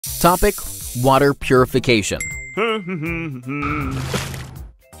Topic: water purification.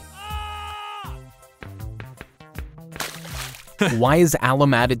 Why is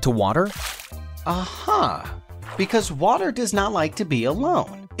alum added to water? Because water does not like to be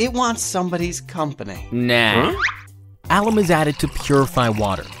alone. It wants somebody's company. Nah. Alum is added to purify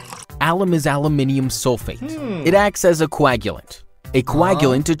water. Alum is aluminium sulfate. It acts as a coagulant. A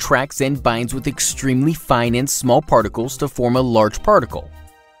coagulant attracts and binds with extremely fine and small particles to form a large particle.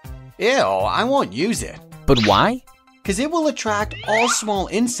 Ew, I won't use it. But why? Because it will attract all small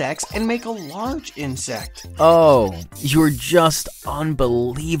insects and make a large insect. Oh, you're just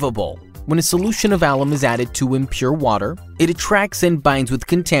unbelievable. When a solution of alum is added to impure water, it attracts and binds with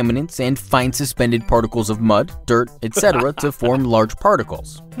contaminants and fine suspended particles of mud, dirt, etc. to form large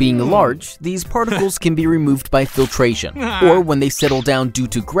particles. Being large, these particles can be removed by filtration, or when they settle down due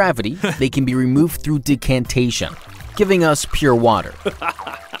to gravity, they can be removed through decantation, giving us pure water.